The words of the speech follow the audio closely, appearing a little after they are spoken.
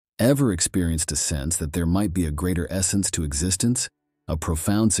Ever experienced a sense that there might be a greater essence to existence, a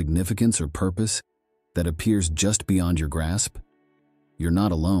profound significance or purpose that appears just beyond your grasp? You're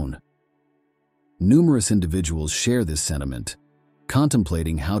not alone. Numerous individuals share this sentiment,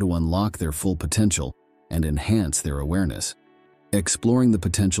 contemplating how to unlock their full potential and enhance their awareness. Exploring the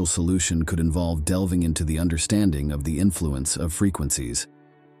potential solution could involve delving into the understanding of the influence of frequencies.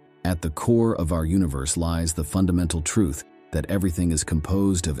 At the core of our universe lies the fundamental truth that everything is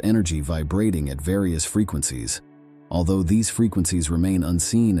composed of energy vibrating at various frequencies. Although these frequencies remain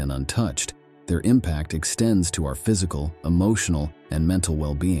unseen and untouched, their impact extends to our physical, emotional, and mental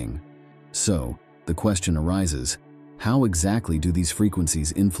well-being. So, the question arises, how exactly do these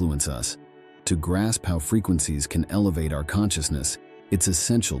frequencies influence us? To grasp how frequencies can elevate our consciousness, it's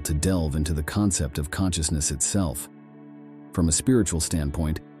essential to delve into the concept of consciousness itself. From a spiritual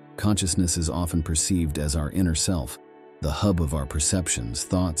standpoint, consciousness is often perceived as our inner self, the hub of our perceptions,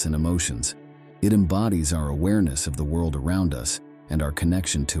 thoughts, and emotions. It embodies our awareness of the world around us and our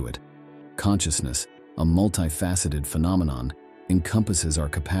connection to it. Consciousness, a multifaceted phenomenon, encompasses our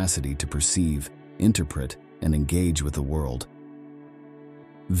capacity to perceive, interpret, and engage with the world.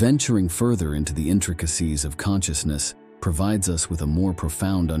 Venturing further into the intricacies of consciousness provides us with a more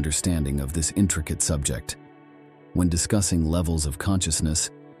profound understanding of this intricate subject. When discussing levels of consciousness,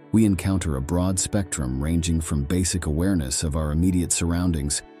 we encounter a broad spectrum ranging from basic awareness of our immediate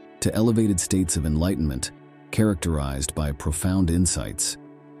surroundings to elevated states of enlightenment, characterized by profound insights,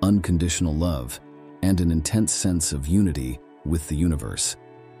 unconditional love, and an intense sense of unity with the universe.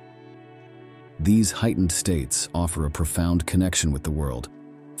 These heightened states offer a profound connection with the world,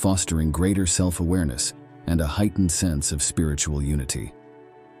 fostering greater self-awareness and a heightened sense of spiritual unity.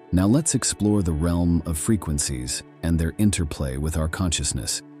 Now let's explore the realm of frequencies and their interplay with our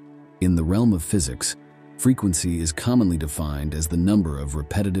consciousness. In the realm of physics, frequency is commonly defined as the number of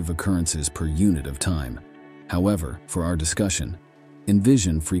repetitive occurrences per unit of time. However, for our discussion,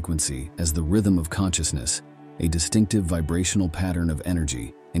 envision frequency as the rhythm of consciousness, a distinctive vibrational pattern of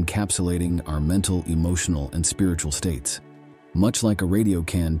energy encapsulating our mental, emotional, and spiritual states. Much like a radio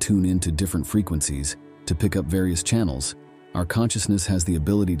can tune into different frequencies to pick up various channels, our consciousness has the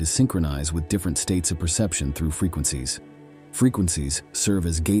ability to synchronize with different states of perception through frequencies. Frequencies serve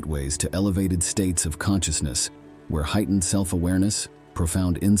as gateways to elevated states of consciousness, where heightened self-awareness,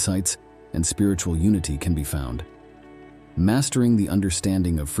 profound insights, and spiritual unity can be found. Mastering the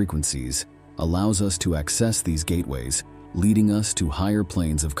understanding of frequencies allows us to access these gateways, leading us to higher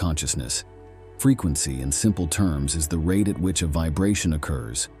planes of consciousness. Frequency, in simple terms, is the rate at which a vibration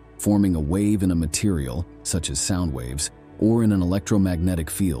occurs, forming a wave in a material, such as sound waves, or in an electromagnetic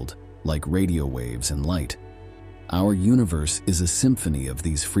field, like radio waves and light. Our universe is a symphony of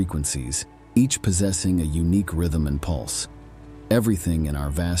these frequencies, each possessing a unique rhythm and pulse. Everything in our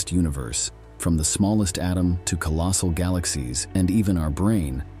vast universe, from the smallest atom to colossal galaxies and even our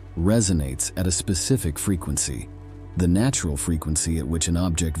brain, resonates at a specific frequency, the natural frequency at which an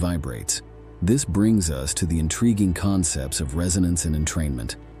object vibrates. This brings us to the intriguing concepts of resonance and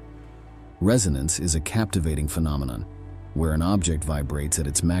entrainment. Resonance is a captivating phenomenon, where an object vibrates at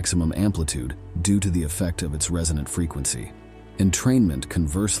its maximum amplitude due to the effect of its resonant frequency. Entrainment,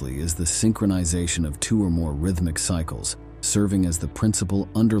 conversely, is the synchronization of two or more rhythmic cycles, serving as the principle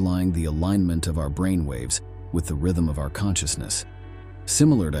underlying the alignment of our brain waves with the rhythm of our consciousness.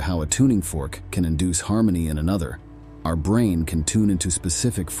 Similar to how a tuning fork can induce harmony in another, our brain can tune into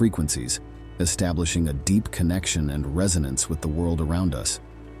specific frequencies, establishing a deep connection and resonance with the world around us.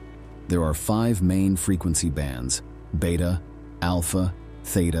 There are 5 main frequency bands: beta, alpha,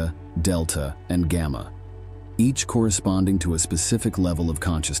 theta, delta, and gamma, each corresponding to a specific level of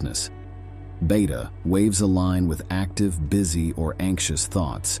consciousness. Beta waves align with active, busy, or anxious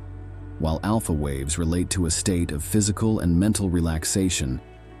thoughts, while alpha waves relate to a state of physical and mental relaxation,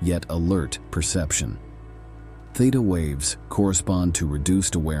 yet alert perception. Theta waves correspond to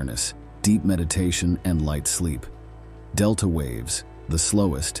reduced awareness, deep meditation, and light sleep. Delta waves, the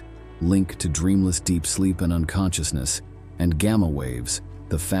slowest, link to dreamless deep sleep and unconsciousness, and gamma waves,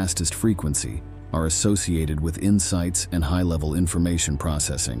 the fastest frequency, are associated with insights and high-level information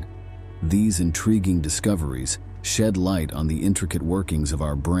processing. These intriguing discoveries shed light on the intricate workings of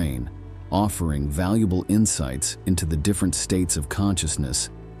our brain, offering valuable insights into the different states of consciousness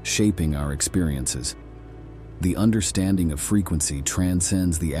shaping our experiences. The understanding of frequency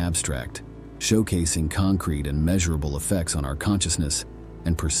transcends the abstract, showcasing concrete and measurable effects on our consciousness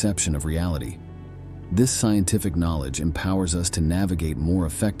and perception of reality. This scientific knowledge empowers us to navigate more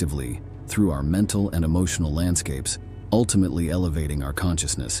effectively through our mental and emotional landscapes, ultimately elevating our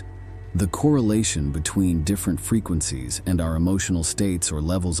consciousness. The correlation between different frequencies and our emotional states or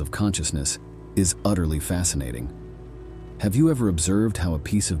levels of consciousness is utterly fascinating. Have you ever observed how a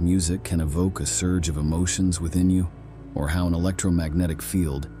piece of music can evoke a surge of emotions within you, or how an electromagnetic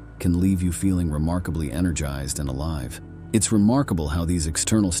field can leave you feeling remarkably energized and alive? It's remarkable how these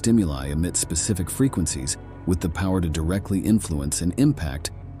external stimuli emit specific frequencies with the power to directly influence and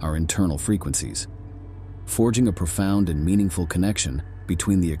impact our internal frequencies, forging a profound and meaningful connection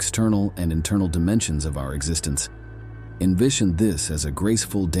between the external and internal dimensions of our existence. Envision this as a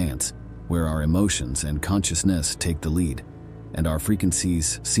graceful dance where our emotions and consciousness take the lead, and our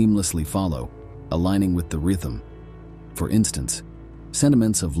frequencies seamlessly follow, aligning with the rhythm. For instance,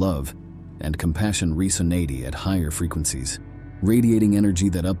 sentiments of love and compassion resonate at higher frequencies, radiating energy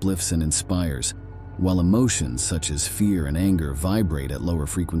that uplifts and inspires, while emotions such as fear and anger vibrate at lower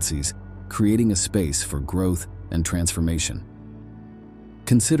frequencies, creating a space for growth and transformation.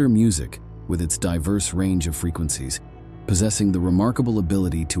 Consider music, with its diverse range of frequencies, possessing the remarkable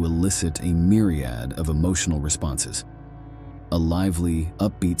ability to elicit a myriad of emotional responses. A lively,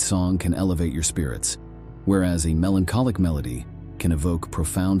 upbeat song can elevate your spirits, whereas a melancholic melody can evoke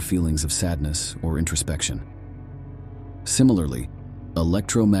profound feelings of sadness or introspection. Similarly,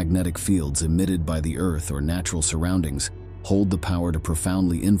 electromagnetic fields emitted by the earth or natural surroundings hold the power to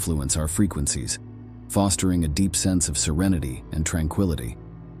profoundly influence our frequencies, fostering a deep sense of serenity and tranquility.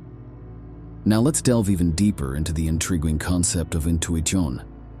 Now let's delve even deeper into the intriguing concept of intuition.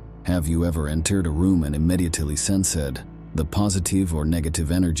 Have you ever entered a room and immediately sensed the positive or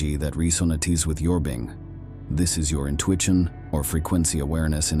negative energy that resonates with your being? This is your intuition or frequency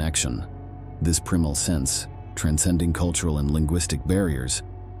awareness in action. This primal sense, transcending cultural and linguistic barriers,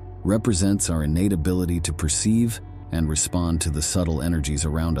 represents our innate ability to perceive and respond to the subtle energies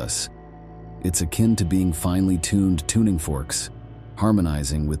around us. It's akin to being finely tuned tuning forks,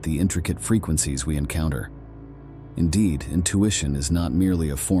 harmonizing with the intricate frequencies we encounter. Indeed, intuition is not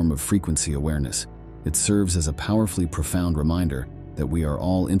merely a form of frequency awareness. It serves as a powerfully profound reminder that we are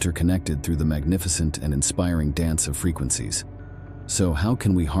all interconnected through the magnificent and inspiring dance of frequencies. So how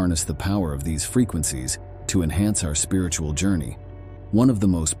can we harness the power of these frequencies to enhance our spiritual journey? One of the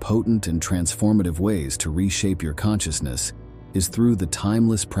most potent and transformative ways to reshape your consciousness is through the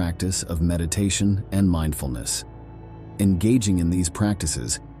timeless practice of meditation and mindfulness. Engaging in these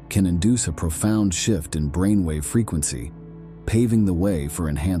practices can induce a profound shift in brainwave frequency, paving the way for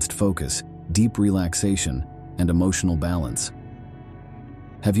enhanced focus, deep relaxation, and emotional balance.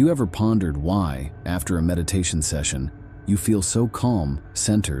 Have you ever pondered why, after a meditation session, you feel so calm,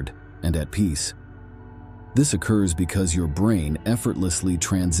 centered, and at peace? This occurs because your brain effortlessly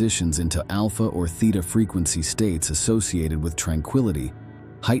transitions into alpha or theta frequency states associated with tranquility,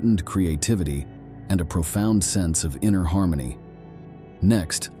 heightened creativity, and a profound sense of inner harmony.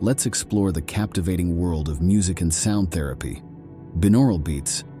 Next, let's explore the captivating world of music and sound therapy. Binaural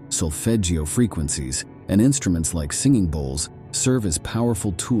beats, solfeggio frequencies, and instruments like singing bowls serve as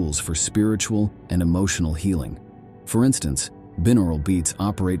powerful tools for spiritual and emotional healing. For instance, binaural beats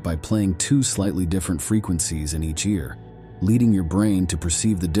operate by playing two slightly different frequencies in each ear, leading your brain to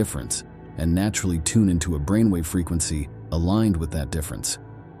perceive the difference and naturally tune into a brainwave frequency aligned with that difference.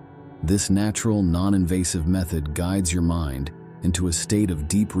 This natural, non-invasive method guides your mind into a state of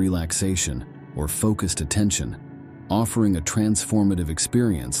deep relaxation or focused attention, offering a transformative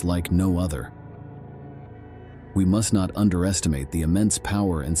experience like no other. We must not underestimate the immense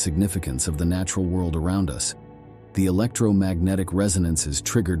power and significance of the natural world around us. The electromagnetic resonances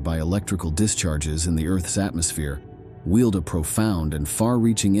triggered by electrical discharges in the Earth's atmosphere wield a profound and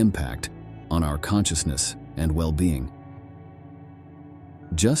far-reaching impact on our consciousness and well-being.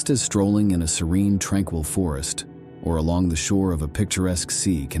 Just as strolling in a serene, tranquil forest or along the shore of a picturesque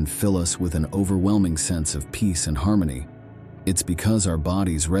sea can fill us with an overwhelming sense of peace and harmony, it's because our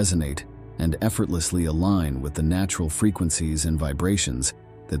bodies resonate and effortlessly align with the natural frequencies and vibrations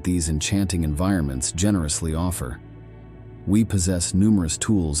that these enchanting environments generously offer. We possess numerous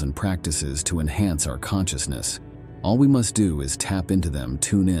tools and practices to enhance our consciousness. All we must do is tap into them,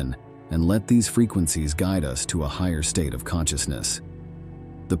 tune in, and let these frequencies guide us to a higher state of consciousness.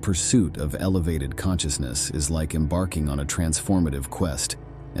 The pursuit of elevated consciousness is like embarking on a transformative quest,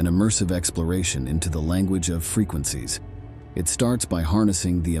 an immersive exploration into the language of frequencies. It starts by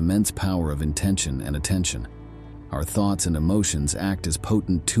harnessing the immense power of intention and attention. Our thoughts and emotions act as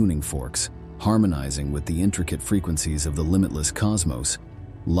potent tuning forks, harmonizing with the intricate frequencies of the limitless cosmos.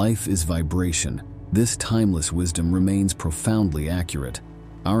 Life is vibration. This timeless wisdom remains profoundly accurate.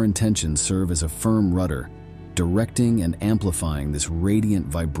 Our intentions serve as a firm rudder, directing and amplifying this radiant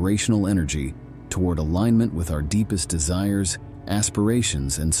vibrational energy toward alignment with our deepest desires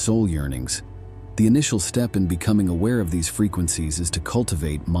aspirations, and soul yearnings. The initial step in becoming aware of these frequencies is to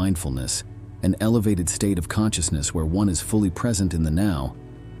cultivate mindfulness, an elevated state of consciousness where one is fully present in the now,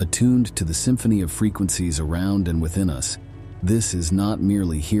 attuned to the symphony of frequencies around and within us. This is not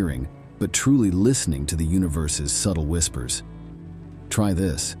merely hearing, but truly listening to the universe's subtle whispers. Try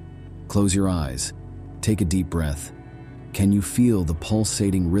this. Close your eyes. Take a deep breath. Can you feel the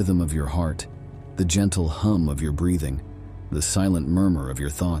pulsating rhythm of your heart, the gentle hum of your breathing, the silent murmur of your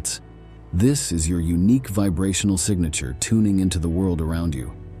thoughts? This is your unique vibrational signature tuning into the world around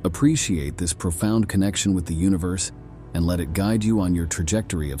you. Appreciate this profound connection with the universe and let it guide you on your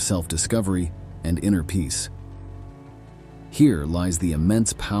trajectory of self-discovery and inner peace. Here lies the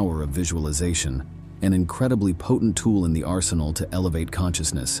immense power of visualization, an incredibly potent tool in the arsenal to elevate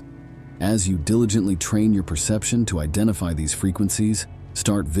consciousness. As you diligently train your perception to identify these frequencies,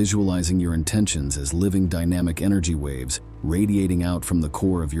 start visualizing your intentions as living dynamic energy waves radiating out from the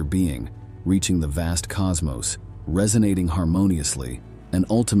core of your being, reaching the vast cosmos, resonating harmoniously, and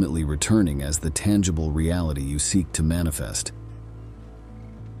ultimately returning as the tangible reality you seek to manifest.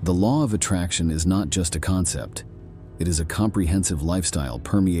 The law of attraction is not just a concept. It is a comprehensive lifestyle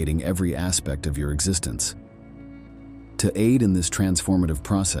permeating every aspect of your existence. To aid in this transformative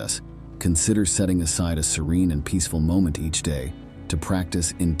process, consider setting aside a serene and peaceful moment each day to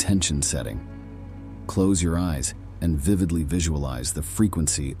practice intention setting. Close your eyes and vividly visualize the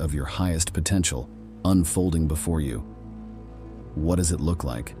frequency of your highest potential unfolding before you. What does it look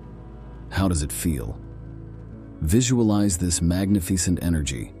like? How does it feel? Visualize this magnificent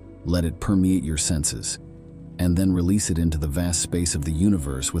energy, let it permeate your senses, and then release it into the vast space of the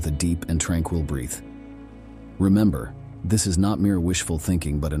universe with a deep and tranquil breath. Remember, this is not mere wishful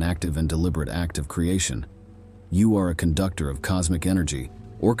thinking but an active and deliberate act of creation. You are a conductor of cosmic energy,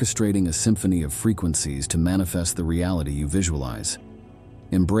 orchestrating a symphony of frequencies to manifest the reality you visualize.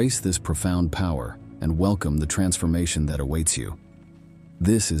 Embrace this profound power and welcome the transformation that awaits you.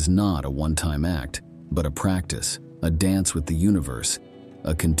 This is not a one-time act, but a practice, a dance with the universe,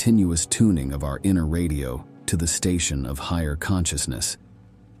 a continuous tuning of our inner radio to the station of higher consciousness.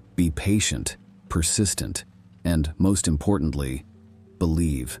 Be patient, persistent, and, most importantly,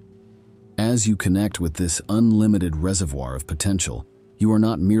 believe. As you connect with this unlimited reservoir of potential, you are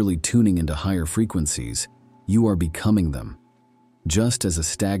not merely tuning into higher frequencies, you are becoming them. Just as a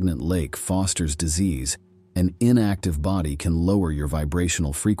stagnant lake fosters disease, an inactive body can lower your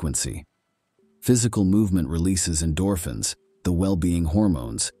vibrational frequency. Physical movement releases endorphins, the well-being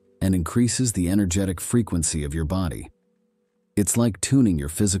hormones, and increases the energetic frequency of your body. It's like tuning your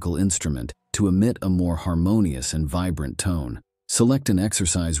physical instrument to emit a more harmonious and vibrant tone. Select an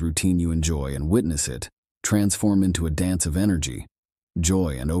exercise routine you enjoy and witness it transform into a dance of energy,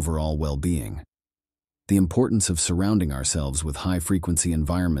 joy, and overall well-being. The importance of surrounding ourselves with high-frequency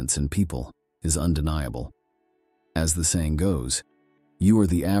environments and people is undeniable. As the saying goes, you are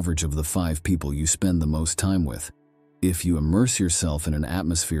the average of the 5 people you spend the most time with. If you immerse yourself in an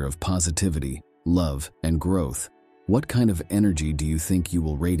atmosphere of positivity, love, and growth, what kind of energy do you think you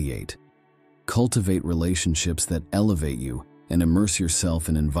will radiate? Cultivate relationships that elevate you and immerse yourself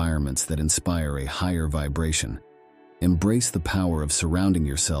in environments that inspire a higher vibration. Embrace the power of surrounding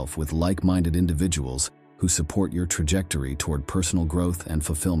yourself with like-minded individuals who support your trajectory toward personal growth and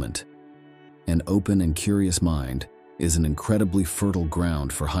fulfillment. An open and curious mind is an incredibly fertile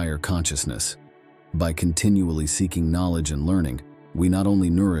ground for higher consciousness. By continually seeking knowledge and learning, we not only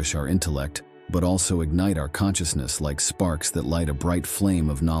nourish our intellect, but also ignite our consciousness like sparks that light a bright flame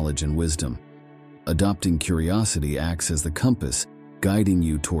of knowledge and wisdom. Adopting curiosity acts as the compass, guiding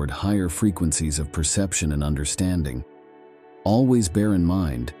you toward higher frequencies of perception and understanding. Always bear in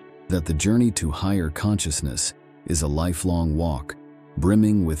mind that the journey to higher consciousness is a lifelong walk,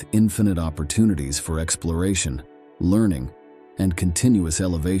 brimming with infinite opportunities for exploration, learning, and continuous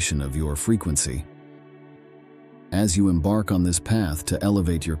elevation of your frequency. As you embark on this path to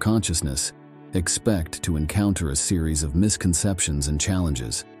elevate your consciousness, expect to encounter a series of misconceptions and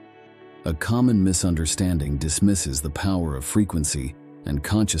challenges. A common misunderstanding dismisses the power of frequency and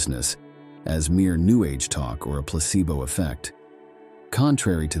consciousness as mere New Age talk or a placebo effect.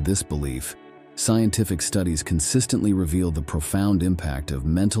 Contrary to this belief, scientific studies consistently reveal the profound impact of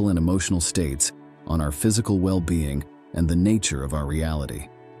mental and emotional states on our physical well-being and the nature of our reality.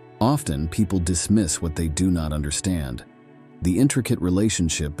 Often, people dismiss what they do not understand. The intricate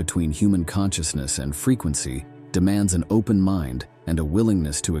relationship between human consciousness and frequency demands an open mind and a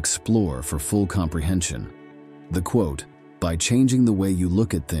willingness to explore for full comprehension. The quote, "By changing the way you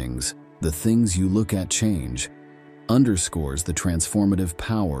look at things, the things you look at change," underscores the transformative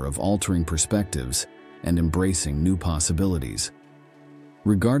power of altering perspectives and embracing new possibilities.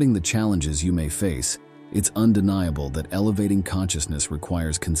 Regarding the challenges you may face, it's undeniable that elevating consciousness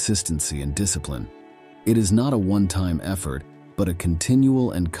requires consistency and discipline. It is not a one-time effort, but a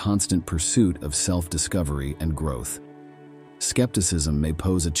continual and constant pursuit of self-discovery and growth. Skepticism may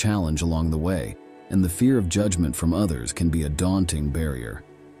pose a challenge along the way, and the fear of judgment from others can be a daunting barrier.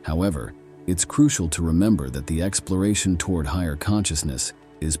 However, it's crucial to remember that the exploration toward higher consciousness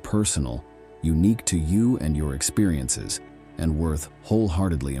is personal, unique to you and your experiences, and worth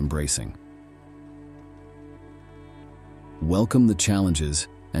wholeheartedly embracing. Welcome the challenges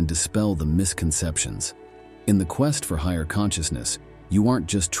and dispel the misconceptions. In the quest for higher consciousness, you aren't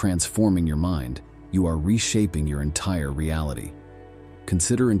just transforming your mind, you are reshaping your entire reality.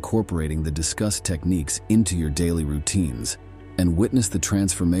 Consider incorporating the discussed techniques into your daily routines and witness the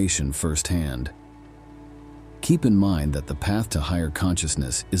transformation firsthand. Keep in mind that the path to higher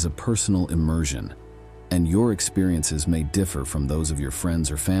consciousness is a personal immersion, and your experiences may differ from those of your friends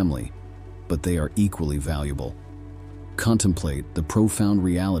or family, but they are equally valuable. Contemplate the profound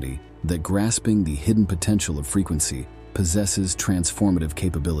reality that grasping the hidden potential of frequency possesses transformative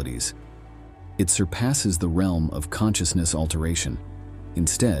capabilities. It surpasses the realm of consciousness alteration.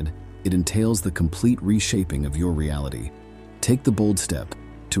 Instead, it entails the complete reshaping of your reality. Take the bold step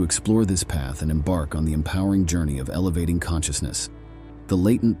to explore this path and embark on the empowering journey of elevating consciousness. The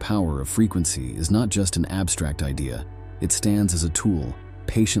latent power of frequency is not just an abstract idea, it stands as a tool,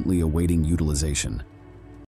 patiently awaiting utilization.